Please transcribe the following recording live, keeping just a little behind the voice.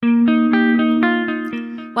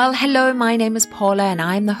Well, hello, my name is Paula and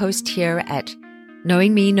I'm the host here at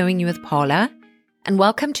Knowing Me, Knowing You with Paula. And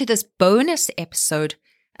welcome to this bonus episode,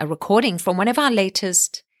 a recording from one of our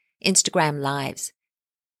latest Instagram lives.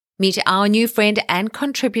 Meet our new friend and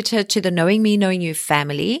contributor to the Knowing Me, Knowing You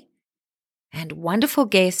family and wonderful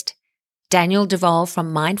guest, Daniel Duvall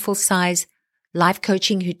from Mindful Size Life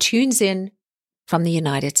Coaching, who tunes in from the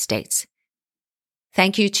United States.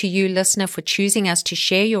 Thank you to you, listener, for choosing us to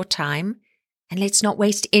share your time. And let's not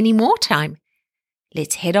waste any more time.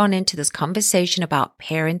 Let's head on into this conversation about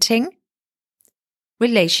parenting,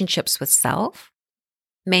 relationships with self,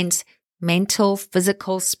 men's mental,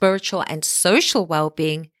 physical, spiritual, and social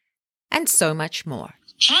well-being, and so much more.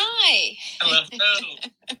 Hi. Hello.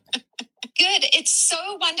 Good. It's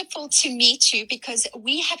so wonderful to meet you because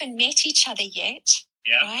we haven't met each other yet,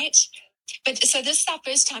 right? But so this is our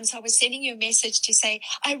first time. So I was sending you a message to say,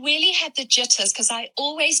 I really had the jitters because I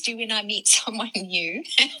always do when I meet someone new.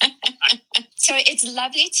 So it's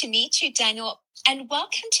lovely to meet you, Daniel. And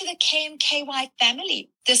welcome to the KMKY family.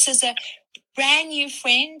 This is a brand new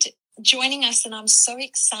friend joining us, and I'm so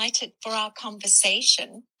excited for our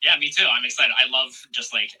conversation. Yeah, me too. I'm excited. I love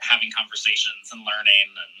just like having conversations and learning,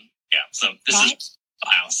 and so this is the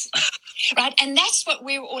house. Right. And that's what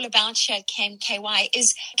we're all about here at KMKY,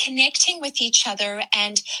 is connecting with each other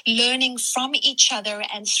and learning from each other.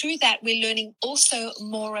 And through that, we're learning also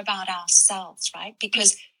more about ourselves, right?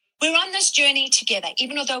 Because we're on this journey together.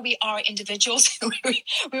 Even though we are individuals,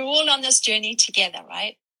 we're all on this journey together,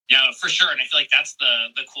 right? Yeah, for sure. And I feel like that's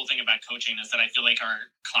the cool thing about coaching is that I feel like our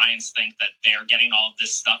clients think that they're getting all of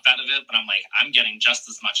this stuff out of it. But I'm like, I'm getting just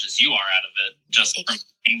as much as you are out of it, just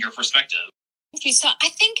from your perspective. Thank you. So I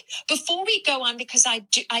think before we go on, because I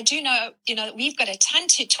do know, we've got a ton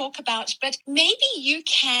to talk about, but maybe you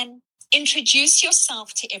can introduce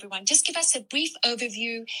yourself to everyone. Just give us a brief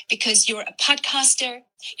overview, because you're a podcaster,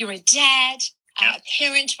 you're a dad, a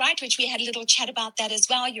parent, right? Which we had a little chat about that as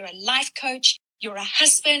well. You're a life coach, you're a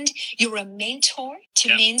husband, you're a mentor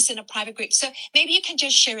to men's in a private group. So maybe you can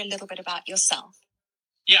just share a little bit about yourself.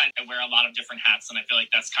 Yeah, I wear a lot of different hats, and I feel like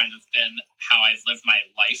that's kind of been how I've lived my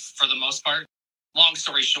life for the most part. Long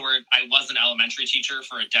story short, I was an elementary teacher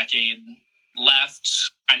for a decade, left,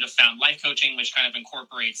 kind of found life coaching, which kind of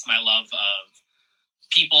incorporates my love of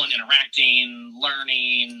people and interacting,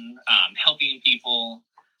 learning, helping people.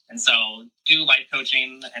 And so do life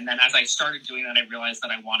coaching. And then as I started doing that, I realized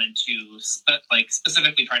that I wanted to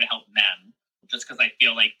specifically try to help men, just because I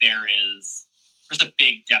feel like there's a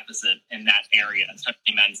big deficit in that area,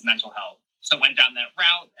 especially men's mental health. So went down that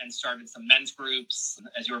route and started some men's groups,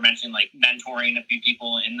 as you were mentioning, like mentoring a few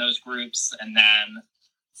people in those groups. And then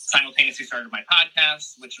simultaneously started my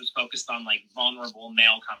podcast, which was focused on like vulnerable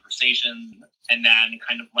male conversation. And then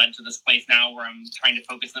kind of led to this place now where I'm trying to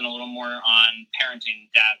focus in a little more on parenting,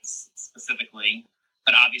 dads specifically.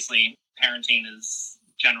 But obviously parenting is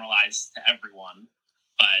generalized to everyone.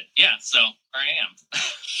 But yeah, so there I am.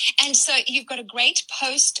 And so you've got a great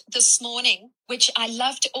post this morning, which I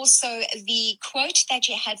loved also. The quote that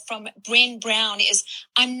you had from Brené Brown is,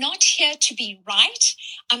 I'm not here to be right.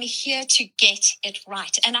 I'm here to get it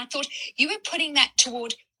right. And I thought you were putting that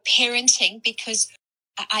toward parenting, because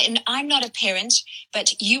I'm not a parent,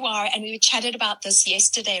 but you are. And we chatted about this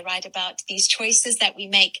yesterday, right? About these choices that we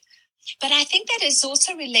make. But I think that is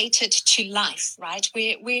also related to life, right?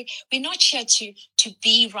 We're not here to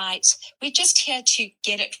be right. We're just here to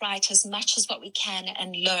get it right as much as what we can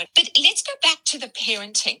and learn. But let's go back to the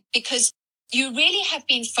parenting, because you really have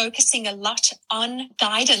been focusing a lot on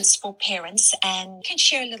guidance for parents, and you can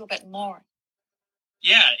share a little bit more.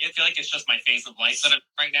 Yeah, I feel like it's just my phase of life that I'm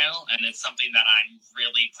right now, and it's something that I'm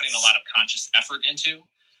really putting a lot of conscious effort into.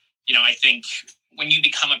 I think when you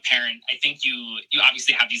become a parent, I think you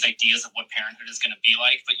obviously have these ideas of what parenthood is going to be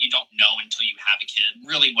like, but you don't know until you have a kid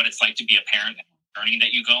really what it's like to be a parent and the journey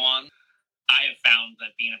that you go on. I have found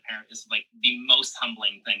that being a parent is like the most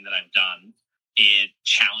humbling thing that I've done. It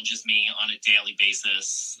challenges me on a daily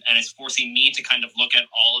basis, and it's forcing me to kind of look at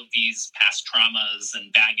all of these past traumas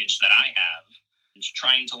and baggage that I have and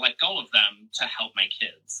trying to let go of them to help my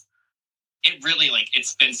kids. It really,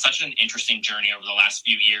 it's been such an interesting journey over the last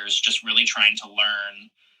few years, just really trying to learn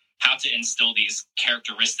how to instill these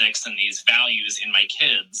characteristics and these values in my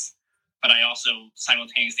kids. But I also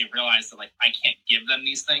simultaneously realized that, I can't give them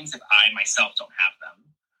these things if I myself don't have them.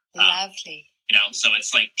 Lovely. So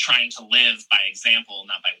it's like trying to live by example,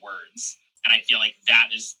 not by words. And I feel like that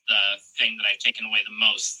is the thing that I've taken away the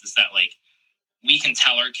most, is that, we can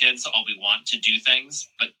tell our kids all we want to do things,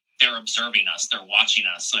 but they're observing us, they're watching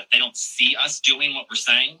us. So if they don't see us doing what we're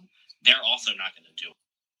saying, they're also not going to do it.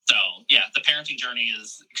 So yeah, the parenting journey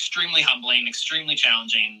is extremely humbling, extremely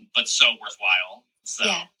challenging, but so worthwhile. So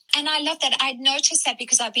yeah. And I love that. I'd noticed that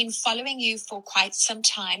because I've been following you for quite some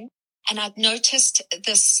time. And I've noticed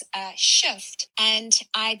this shift, and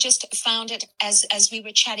I just found it as we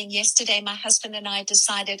were chatting yesterday. My husband and I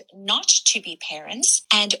decided not to be parents,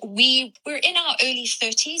 and we were in our early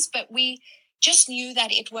 30s, but we just knew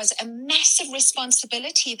that it was a massive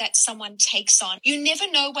responsibility that someone takes on. You never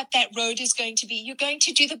know what that road is going to be. You're going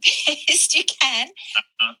to do the best you can,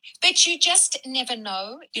 but you just never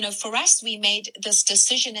know. You know, for us, we made this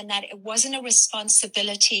decision, and that it wasn't a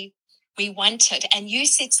responsibility we wanted. And you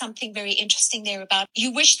said something very interesting there about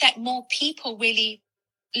you wish that more people really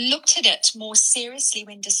looked at it more seriously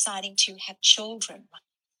when deciding to have children.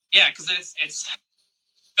 Yeah, because it's I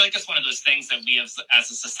feel like it's one of those things that we as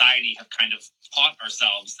a society have kind of taught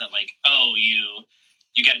ourselves that, like, oh, you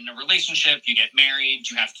get in a relationship, you get married,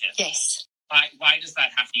 you have kids. Yes. Why does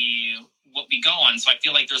that have to be what we go on? So I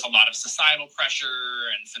feel like there's a lot of societal pressure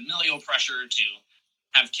and familial pressure to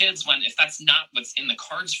have kids, when if that's not what's in the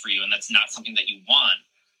cards for you and that's not something that you want,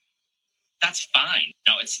 that's fine.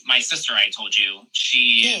 No, it's my sister, I told you,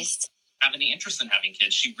 she doesn't have any interest in having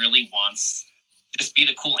kids. She really wants to just be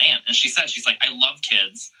the cool aunt. And she said, she's like, I love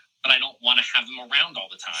kids, but I don't want to have them around all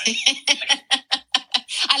the time.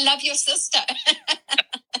 I love your sister.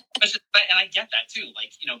 And I get that too.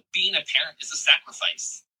 Like, you know, being a parent is a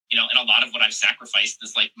sacrifice, you know, and a lot of what I've sacrificed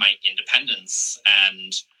is like my independence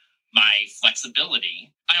and my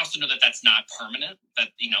flexibility. I also know that that's not permanent, that,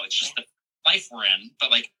 you know, it's just the life we're in,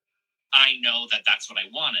 but like, I know that that's what I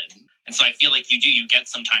wanted. And so I feel like you get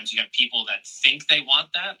sometimes you have people that think they want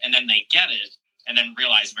that and then they get it and then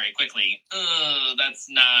realize very quickly, oh, that's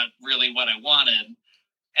not really what I wanted.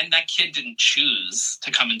 And that kid didn't choose to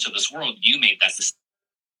come into this world. You made that decision.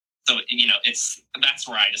 So, you know, that's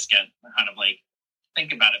where I just get kind of like,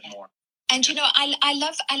 think about it more. And, you know, I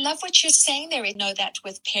love what you're saying there. You know, that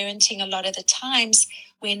with parenting, a lot of the times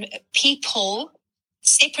when people,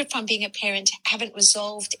 separate from being a parent, haven't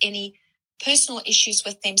resolved any personal issues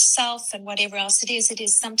with themselves and whatever else it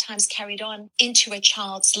is sometimes carried on into a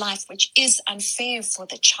child's life, which is unfair for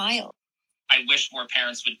the child. I wish more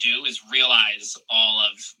parents would do is realize all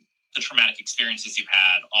of the traumatic experiences you've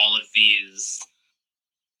had, all of these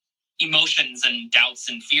emotions and doubts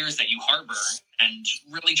and fears that you harbor, and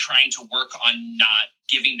really trying to work on not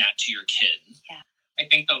giving that to your kid. Yeah. I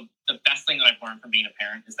think the best thing that I've learned from being a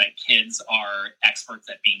parent is that kids are experts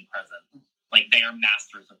at being present. Like, they are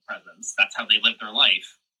masters of presence. That's how they live their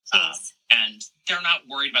life. Yes. And they're not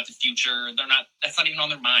worried about the future. That's not even on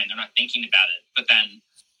their mind. They're not thinking about it. But then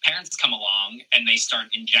parents come along and they start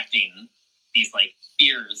injecting these like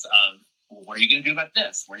fears of, well, what are you going to do about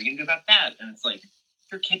this? What are you going to do about that? And it's like,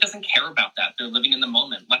 your kid doesn't care about that. They're living in the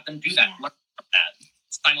moment. Let them do that. Yeah. Learn from that.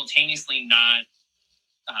 Simultaneously not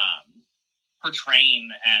portraying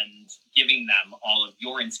and giving them all of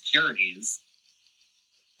your insecurities,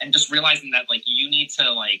 and just realizing that like you need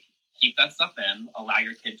to like keep that stuff in, allow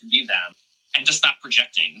your kid to be them, and just stop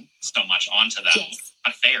projecting so much onto them. Yes. It's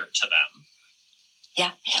not fair to them.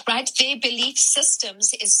 Yeah, right. Their belief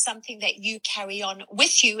systems is something that you carry on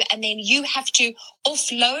with you, and then you have to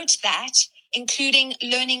offload that, including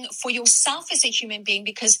learning for yourself as a human being.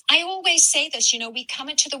 Because I always say this, you know, we come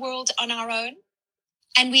into the world on our own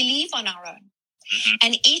and we leave on our own. Mm-hmm.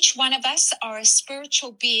 And each one of us are a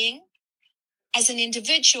spiritual being as an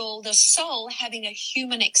individual, the soul having a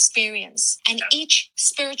human experience. And each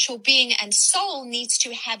spiritual being and soul needs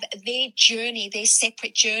to have their journey, their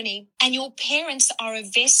separate journey. And your parents are a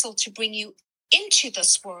vessel to bring you into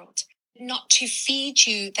this world, not to feed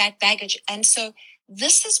you that baggage. And so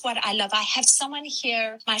this is what I love. I have someone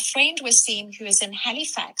here, my friend Wasim, who is in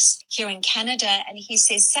Halifax here in Canada, and he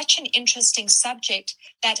says such an interesting subject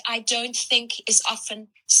that I don't think is often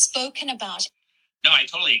spoken about. No, I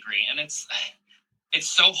totally agree. And it's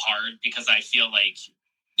so hard because I feel like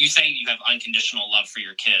you say you have unconditional love for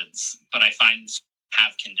your kids, but I find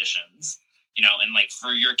have conditions, you know, and like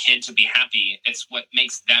for your kid to be happy, it's what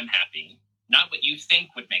makes them happy, not what you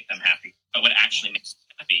think would make them happy, but what actually makes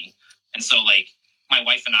them happy. And so like my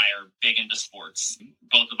wife and I are big into sports.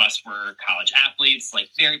 Both of us were college athletes, like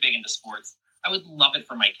very big into sports. I would love it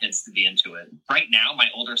for my kids to be into it. Right now, my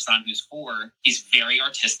older son, who's 4, he's very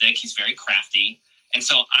artistic. He's very crafty. And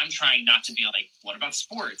so I'm trying not to be like, what about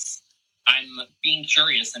sports? I'm being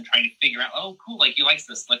curious and trying to figure out, oh, cool, like he likes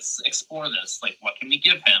this. Let's explore this. Like, what can we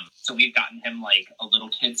give him? So we've gotten him like a little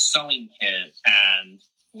kid's sewing kit, and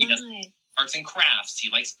he does arts and crafts. He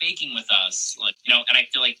likes baking with us, like, you know, and I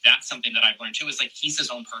feel like that's something that I've learned too, is like, he's his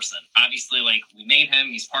own person. Obviously, like we made him,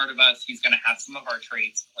 he's part of us. He's going to have some of our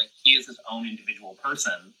traits, but like he is his own individual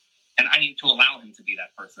person. And I need to allow him to be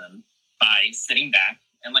that person by sitting back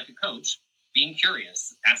and, like a coach, being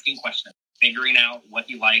curious, asking questions, figuring out what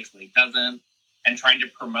he likes, what he doesn't, and trying to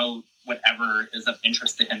promote whatever is of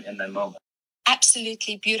interest to him in the moment.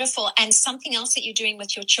 Absolutely beautiful. And something else that you're doing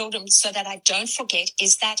with your children, so that I don't forget,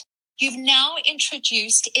 is that you've now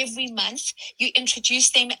introduced every month, you introduce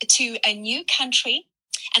them to a new country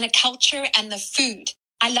and a culture and the food.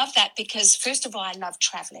 I love that because, first of all, I love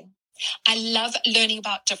traveling. I love learning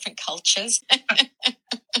about different cultures.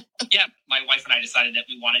 Yeah, my wife and I decided that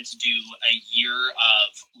we wanted to do a year of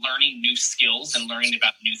learning new skills and learning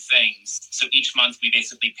about new things. So each month we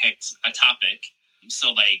basically picked a topic.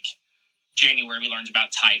 So like January, we learned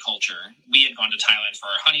about Thai culture. We had gone to Thailand for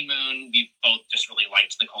our honeymoon. We both just really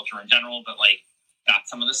liked the culture in general, but like got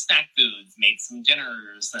some of the snack foods, made some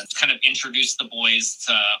dinners, and kind of introduced the boys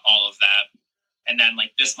to all of that. And then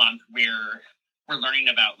like this month, we're learning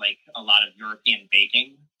about like a lot of European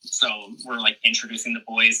baking. So we're like introducing the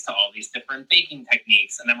boys to all these different baking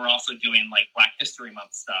techniques. And then we're also doing like Black History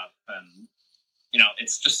Month stuff. And, you know,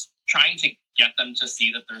 it's just trying to get them to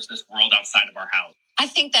see that there's this world outside of our house. I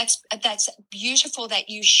think that's beautiful that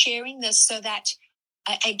you're sharing this, so that,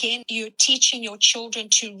 again, you're teaching your children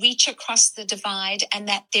to reach across the divide, and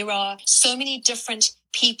that there are so many different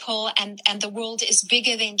people, and the world is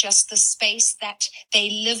bigger than just the space that they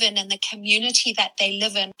live in and the community that they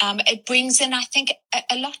live in. It brings in, I think,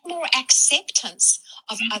 a lot more acceptance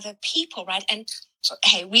of other people, right? And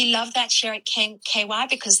hey, we love that here at KY,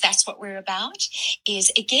 because that's what we're about,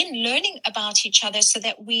 is, again, learning about each other so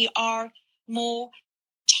that we are more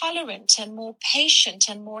tolerant and more patient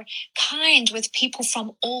and more kind with people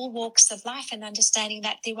from all walks of life, and understanding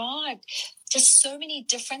that there are just so many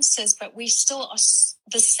differences, but we still are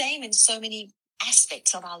the same in so many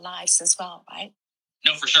aspects of our lives as well, right?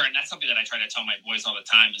 No, for sure. And that's something that I try to tell my boys all the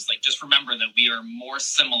time, is like, just remember that we are more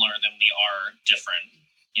similar than we are different,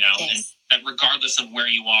 you know, Yes. And that regardless of where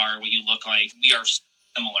you are, what you look like, we are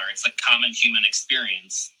similar. It's a common human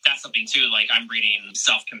experience. That's something too. Like, I'm reading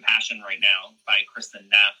Self-Compassion right now by Kristen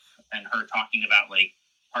Neff, and her talking about like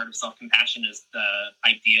part of self-compassion is the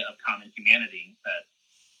idea of common humanity, that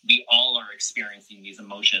we all are experiencing these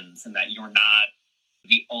emotions, and that you're not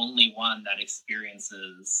the only one that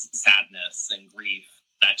experiences sadness and grief.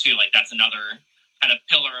 That too, like, that's another kind of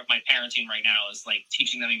pillar of my parenting right now, is like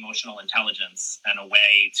teaching them emotional intelligence and a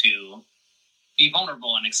way to be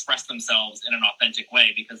vulnerable and express themselves in an authentic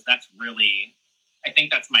way, because that's really, I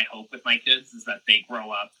think that's my hope with my kids, is that they grow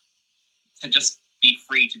up to just be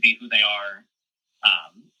free to be who they are,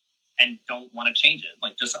 and don't want to change it.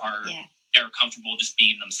 Like, just they're comfortable just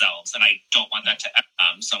being themselves. And I don't want that to,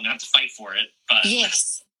 so I'm going to have to fight for it. But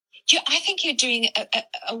Yes. I think you're doing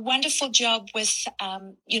a wonderful job with,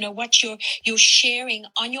 what you're sharing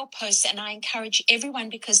on your posts. And I encourage everyone,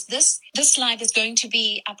 because this live is going to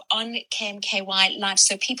be up on KMKY Live,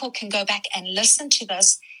 so people can go back and listen to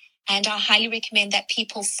this. And I highly recommend that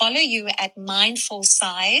people follow you at Mindful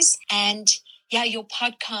Size, and your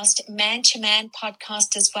podcast, Man to Man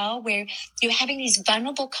podcast as well, where you're having these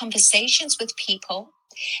vulnerable conversations with people.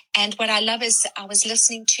 And what I love is, I was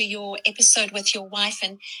listening to your episode with your wife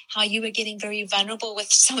and how you were getting very vulnerable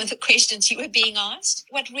with some of the questions you were being asked.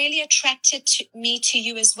 What really attracted me to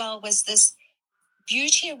you as well was this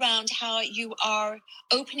beauty around how you are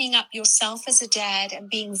opening up yourself as a dad and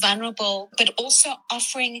being vulnerable, but also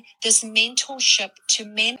offering this mentorship to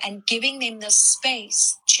men and giving them the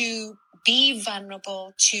space to be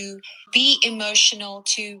vulnerable, to be emotional,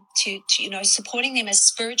 to supporting them as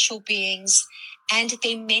spiritual beings and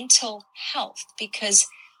their mental health. Because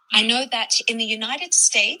I know that in the United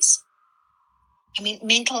States,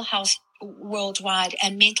 mental health worldwide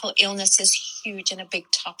and mental illness is huge and a big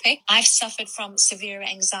topic. I've suffered from severe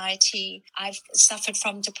anxiety. I've suffered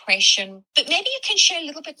from depression. But maybe you can share a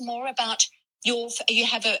little bit more about you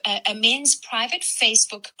have a men's private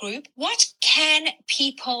Facebook group. What can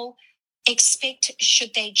people expect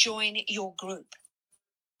should they join your group?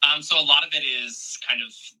 So a lot of it is kind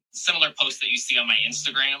of similar posts that you see on my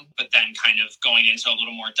Instagram, but then kind of going into a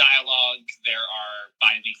little more dialogue. There are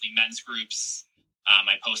bi-weekly men's groups.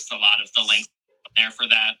 I post a lot of the links there for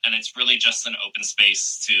that. And it's really just an open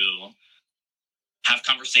space to have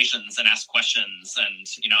conversations and ask questions. And,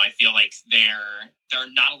 I feel like there are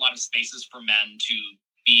not a lot of spaces for men to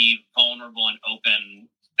be vulnerable and open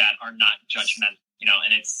that are not judgmental,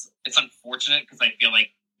 and it's unfortunate, because I feel like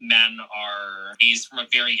men are raised from a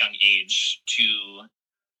very young age to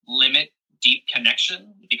limit deep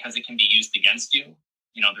connection because it can be used against you.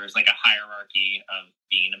 There's like a hierarchy of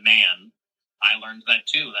being a man. I learned that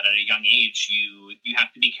too, that at a young age, you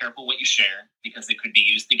have to be careful what you share, because it could be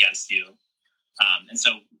used against you. And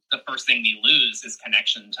so the first thing we lose is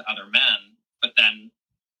connection to other men. But then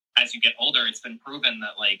as you get older, it's been proven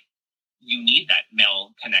that like you need that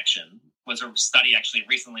male connection. Was a study actually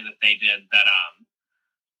recently that they did that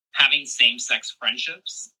having same-sex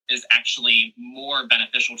friendships is actually more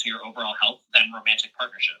beneficial to your overall health than romantic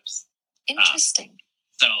partnerships. Interesting.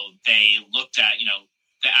 So they looked at,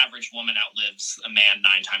 the average woman outlives a man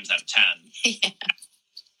 9 times out of 10. Yeah.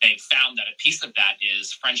 They found that a piece of that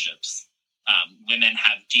is friendships. Women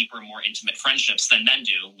have deeper, more intimate friendships than men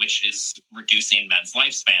do, which is reducing men's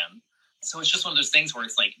lifespan. So it's just one of those things where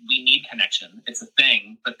it's like, we need connection. It's a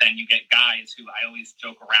thing. But then you get guys who, I always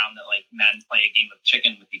joke around that like men play a game of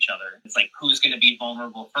chicken with each other. It's like, who's going to be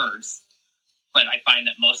vulnerable first? But I find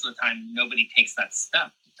that most of the time, nobody takes that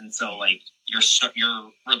step. And so like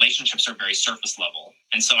your relationships are very surface level.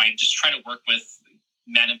 And so I just try to work with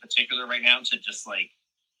men in particular right now to just like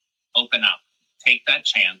open up, take that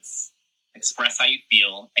chance, express how you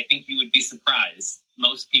feel. I think you would be surprised.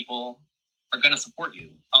 Most people are going to support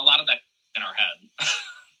you. A lot of that in our head.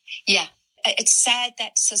 Yeah. It's sad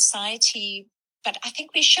that society, but I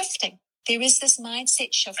think we're shifting. There is this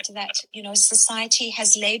mindset shift that, society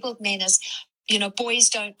has labeled men as, boys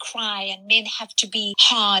don't cry and men have to be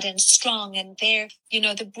hard and strong and they're,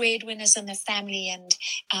 the breadwinners in the family and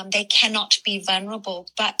they cannot be vulnerable.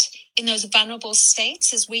 But in those vulnerable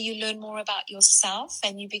states is where you learn more about yourself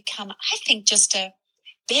and you become, I think, just a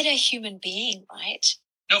better human being, right?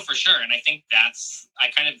 No, for sure. And I think I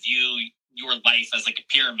kind of view your life as like a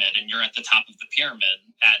pyramid and you're at the top of the pyramid.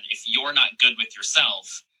 And if you're not good with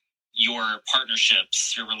yourself, your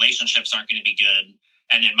partnerships, your relationships aren't going to be good.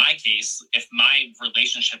 And in my case, if my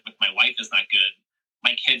relationship with my wife is not good,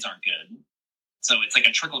 my kids aren't good. So it's like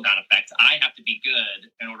a trickle-down effect. I have to be good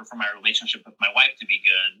in order for my relationship with my wife to be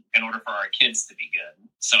good, in order for our kids to be good.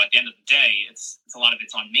 So at the end of the day, it's a lot of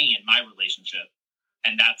it's on me and my relationship.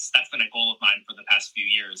 And that's been a goal of mine for the past few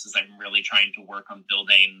years, is I'm really trying to work on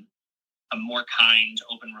building a more kind,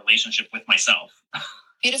 open relationship with myself.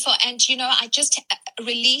 Beautiful. And, I just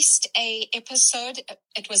released a episode.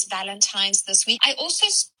 It was Valentine's this week. I also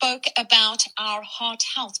spoke about our heart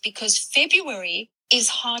health because February is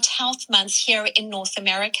Heart Health Month here in North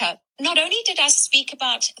America. Not only did I speak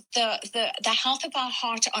about the health of our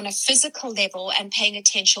heart on a physical level and paying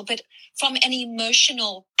attention, but from an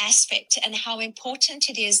emotional aspect and how important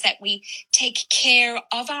it is that we take care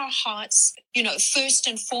of our hearts, first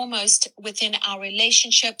and foremost within our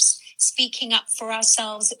relationships, speaking up for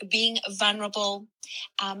ourselves, being vulnerable.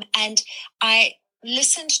 And I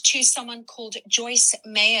listened to someone called Joyce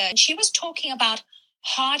Meyer, and she was talking about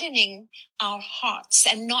hardening our hearts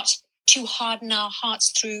and not to harden our hearts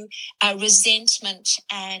through resentment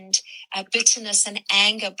and bitterness and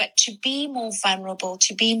anger, but to be more vulnerable,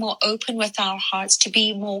 to be more open with our hearts, to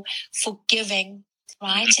be more forgiving,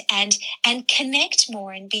 right? And connect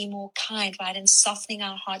more and be more kind, right? And softening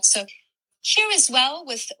our hearts. So here as well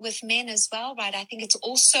with men as well, right? I think it's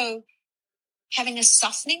also having a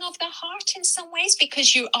softening of the heart in some ways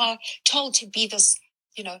because you are told to be this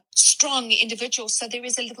strong individual. So there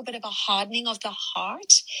is a little bit of a hardening of the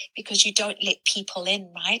heart because you don't let people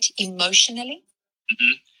in, right? Emotionally.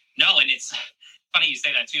 Mm-hmm. No, and it's funny you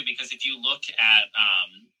say that too, because if you look at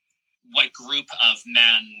what group of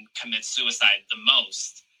men commit suicide the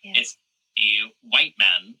most, it's the white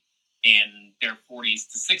men in their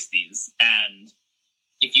 40s to 60s. And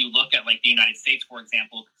if you look at like the United States, for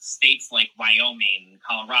example, states like Wyoming,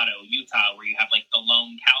 Colorado, Utah, where you have like the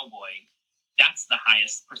lone cowboy, that's the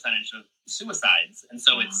highest percentage of suicides. And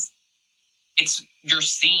so it's you're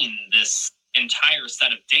seeing this entire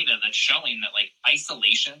set of data that's showing that like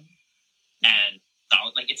isolation and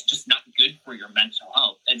like it's just not good for your mental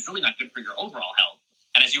health. And it's really not good for your overall health.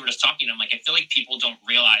 And as you were just talking, I'm like, I feel like people don't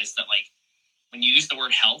realize that like when you use the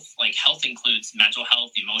word health, like health includes mental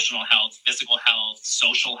health, emotional health, physical health,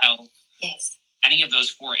 social health. Yes. Any of those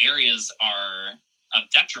 4 areas are of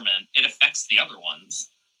detriment. It affects the other ones.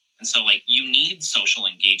 And so, like, you need social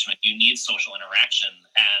engagement. You need social interaction.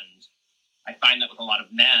 And I find that with a lot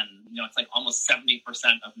of men, it's like almost 70%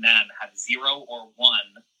 of men have 0 or 1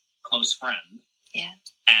 close friend. Yeah.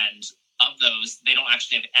 And of those, they don't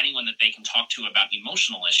actually have anyone that they can talk to about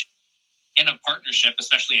emotional issues. In a partnership,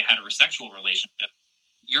 especially a heterosexual relationship,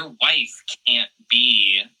 your wife can't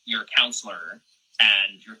be your counselor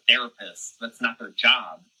and your therapist. That's not their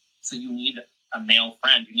job. So you need a male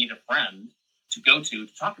friend. You need a friend to go to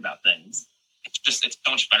talk about things. It's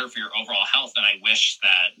so much better for your overall health. And I wish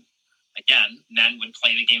that, again, men would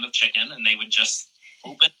play the game of chicken and they would just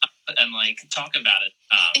open up and like talk about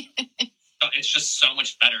it. So it's just so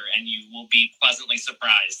much better, and you will be pleasantly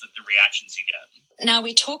surprised at the reactions you get. Now,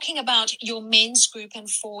 we're talking about your men's group, and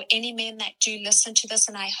for any men that do listen to this,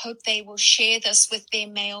 and I hope they will share this with their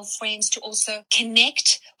male friends to also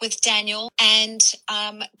connect with Daniel, and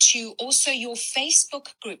to also your Facebook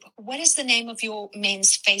group. What is the name of your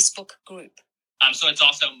men's Facebook group? So it's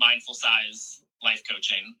also Mindful Size Life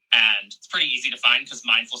Coaching, and it's pretty easy to find because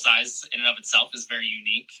Mindful Size in and of itself is very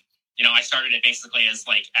unique. I started it basically as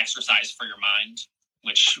like exercise for your mind,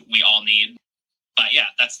 which we all need. But yeah,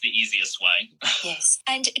 that's the easiest way. Yes.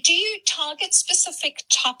 And do you target specific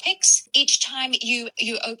topics each time you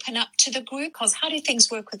open up to the group? Because how do things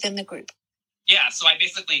work within the group? Yeah, so I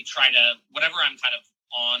basically try to, whatever I'm kind of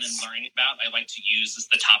on and learning about, I like to use as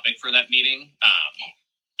the topic for that meeting.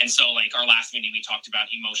 And so like our last meeting, we talked about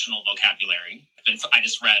emotional vocabulary. I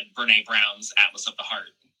just read Brene Brown's Atlas of the Heart.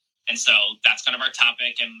 And so that's kind of our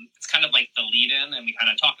topic, and it's kind of like the lead in, and we kind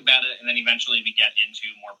of talk about it, and then eventually we get into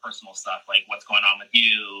more personal stuff, like what's going on with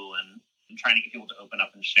you, and trying to get people to open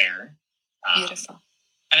up and share. Beautiful.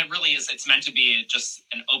 And it really is, it's meant to be just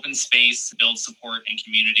an open space to build support and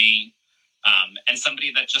community, and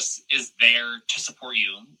somebody that just is there to support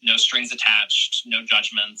you. No strings attached, no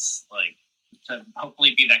judgments, like to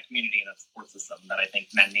hopefully be that community and that support system that I think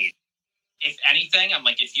men need. If anything, I'm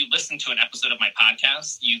like, if you listen to an episode of my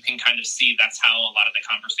podcast, you can kind of see that's how a lot of the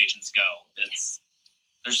conversations go.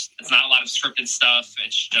 It's not a lot of scripted stuff.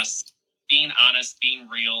 It's just being honest, being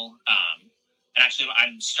real. And actually,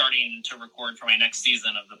 I'm starting to record for my next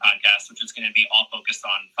season of the podcast, which is going to be all focused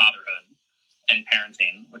on fatherhood and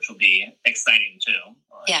parenting, which will be exciting too.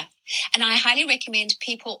 Yeah. And I highly recommend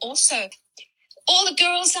people also, all the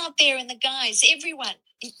girls out there and the guys, everyone,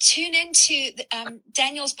 tune into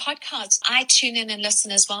Daniel's podcast. I tune in and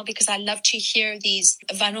listen as well because I love to hear these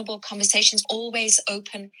vulnerable conversations, always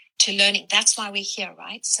open to learning. That's why we're here,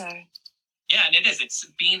 right? So, yeah, and it is. It's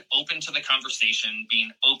being open to the conversation,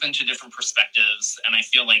 being open to different perspectives. And I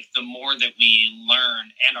feel like the more that we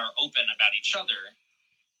learn and are open about each other,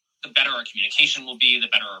 the better our communication will be, the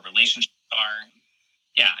better our relationships are.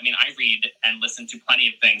 Yeah, I mean, I read and listen to plenty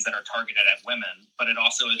of things that are targeted at women, but it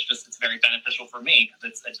also is just, it's very beneficial for me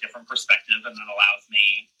because it's a different perspective and it allows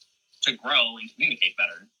me to grow and communicate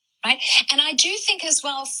better. Right. And I do think as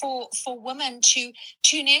well for women to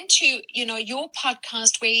tune into, your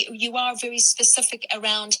podcast where you are very specific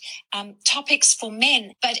around topics for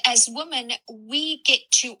men. But as women, we get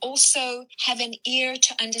to also have an ear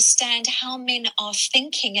to understand how men are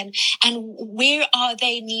thinking and where are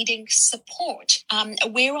they needing support?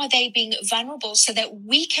 Where are they being vulnerable so that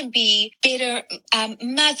we can be better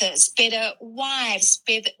mothers, better wives,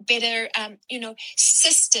 better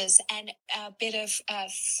sisters and better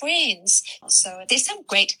friends. So there's some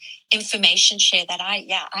great information share that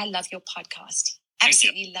I love your podcast.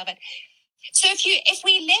 Absolutely love it. So if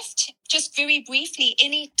we left just very briefly,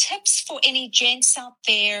 any tips for any gents out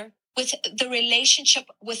there with the relationship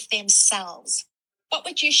with themselves? What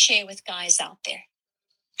would you share with guys out there?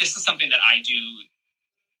 This is something that I do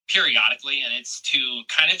periodically, and it's to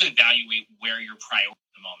kind of evaluate where you're prioritizing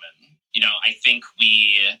at the moment. I think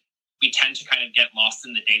we tend to kind of get lost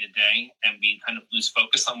in the day-to-day and we kind of lose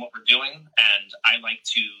focus on what we're doing. And I like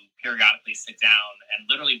to periodically sit down and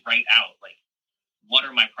literally write out, like, what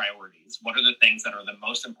are my priorities? What are the things that are the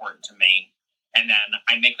most important to me? And then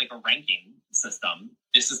I make like a ranking system.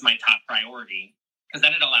 This is my top priority, because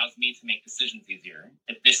then it allows me to make decisions easier.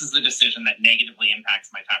 If this is the decision that negatively impacts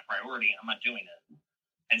my top priority, I'm not doing it.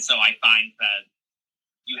 And so I find that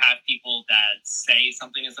you have people that say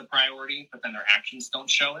something is a priority, but then their actions don't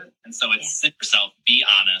show it. And so it's sit yourself, be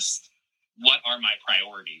honest. What are my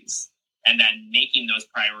priorities? And then making those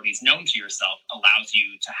priorities known to yourself allows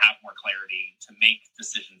you to have more clarity, to make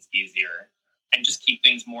decisions easier, and just keep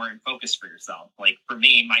things more in focus for yourself. Like for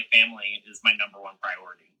me, my family is my number one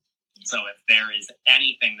priority. So if there is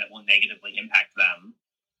anything that will negatively impact them,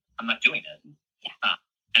 I'm not doing it. Yeah.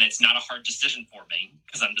 And it's not a hard decision for me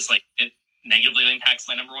because I'm just like, it negatively impacts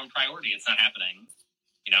my number one priority. It's not happening,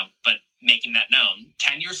 but making that known.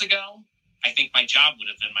 10 years ago, I think my job would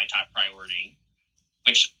have been my top priority,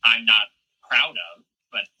 which I'm not proud of,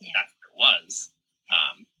 but that's what it was.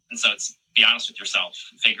 And so it's be honest with yourself,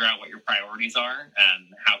 figure out what your priorities are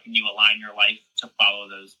and how can you align your life to follow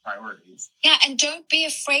those priorities. Yeah, and don't be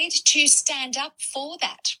afraid to stand up for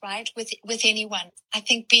that, right, with anyone. I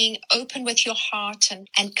think being open with your heart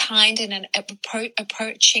and kind and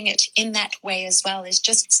approaching it in that way as well is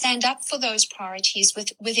just stand up for those priorities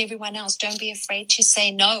with everyone else. Don't be afraid to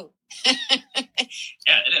say no.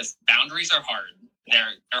 Yeah, it is. Boundaries are hard.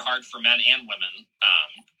 They're hard for men and women.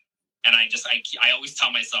 And I always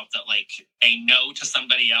tell myself that like a no to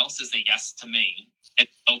somebody else is a yes to me.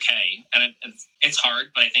 It's okay. And it's hard,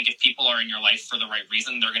 but I think if people are in your life for the right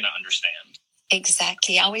reason, they're going to understand.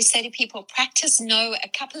 Exactly. I always say to people, practice no a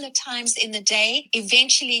couple of times in the day.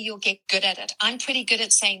 Eventually, you'll get good at it. I'm pretty good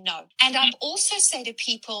at saying no. And I also say to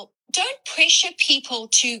people, don't pressure people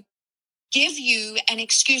to give you an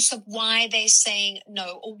excuse of why they're saying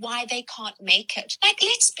no or why they can't make it. Like,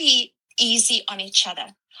 let's be easy on each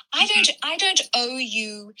other. I don't owe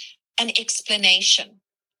you an explanation.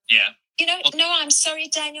 Yeah. No, I'm sorry,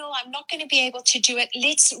 Daniel, I'm not going to be able to do it.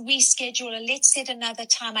 Let's reschedule or let's set another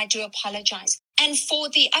time. I do apologize. And for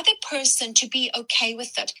the other person to be okay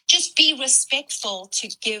with it, just be respectful to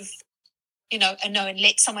give, a no and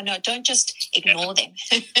let someone know. Don't just ignore them.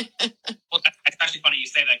 Well, it's actually funny you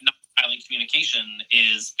say that. Non-violent communication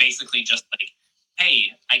is basically just like,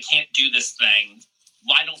 hey, I can't do this thing.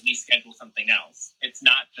 Why don't we schedule something else? It's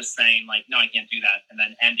not just saying like, no, I can't do that, and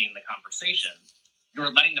then ending the conversation.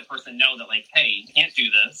 You're letting the person know that like, hey, you can't do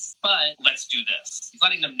this, but let's do this. It's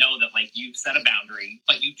letting them know that like you've set a boundary,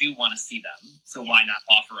 but you do want to see them. So why not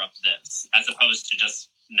offer up this as opposed to just,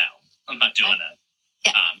 no, I'm not doing it.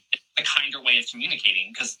 Yeah. It's a kinder way of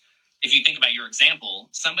communicating, because if you think about your example,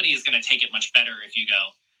 somebody is going to take it much better if you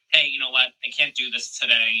go, hey, you know what? I can't do this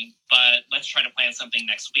today, but let's try to plan something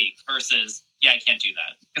next week versus, yeah, I can't do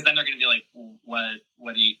that. Because then they're going to be like,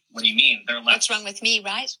 what do you mean? They're what's wrong with me,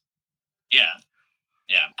 right? Yeah.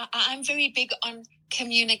 Yeah. I'm very big on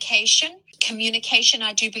communication. Communication,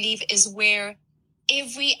 I do believe, is where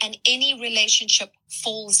every and any relationship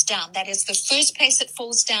falls down. That is the first place it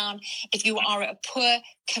falls down if you are a poor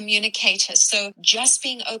communicator. So just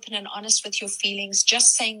being open and honest with your feelings,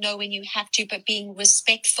 just saying no when you have to, but being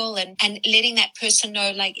respectful and letting that person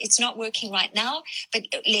know, like, it's not working right now, but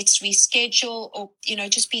let's reschedule, or,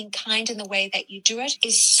 just being kind in the way that you do it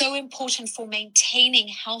is so important for maintaining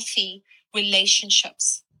healthy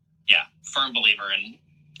relationships. Yeah, firm believer in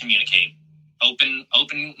communicate.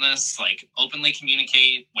 Openness, like openly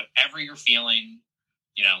communicate whatever you're feeling.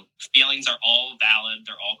 Feelings are all valid.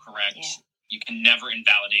 They're all correct. Yeah. You can never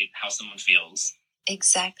invalidate how someone feels.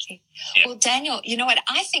 Exactly. Yeah. Well, Daniel, you know what?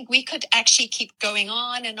 I think we could actually keep going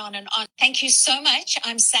on and on and on. Thank you so much.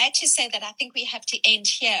 I'm sad to say that I think we have to end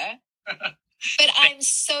here. But I'm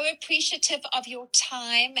so appreciative of your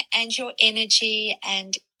time and your energy,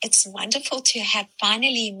 and it's wonderful to have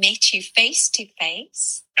finally met you face to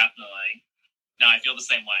face. Definitely. No, I feel the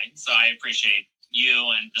same way. So I appreciate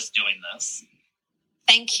you and just doing this.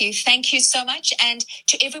 Thank you. Thank you so much. And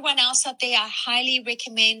to everyone else out there, I highly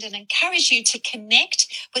recommend and encourage you to connect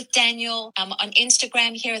with Daniel on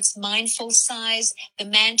Instagram. Here it's Mindful Size, the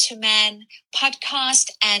Man to Man podcast,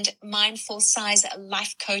 and Mindful Size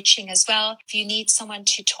life coaching as well. If you need someone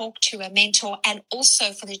to talk to, a mentor, and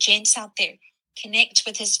also for the gents out there, connect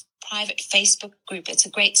with his private Facebook group. It's a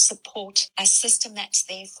great support, a system that's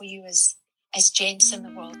there for you as gents in the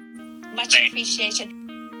world. Much appreciated.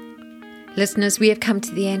 Listeners, we have come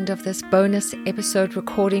to the end of this bonus episode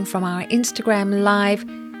recording from our Instagram Live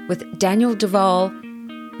with Daniel Duvall.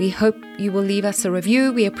 We hope you will leave us a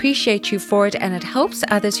review. We appreciate you for it, and it helps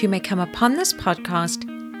others who may come upon this podcast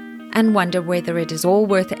and wonder whether it is all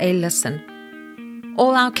worth a listen.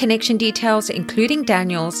 All our connection details, including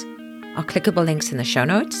Daniel's, are clickable links in the show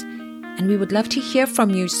notes, and we would love to hear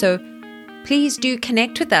from you. So please do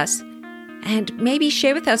connect with us and maybe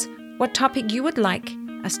share with us what topic you would like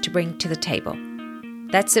us to bring to the table.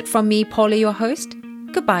 That's it from me, Paula, your host.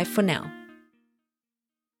 Goodbye for now.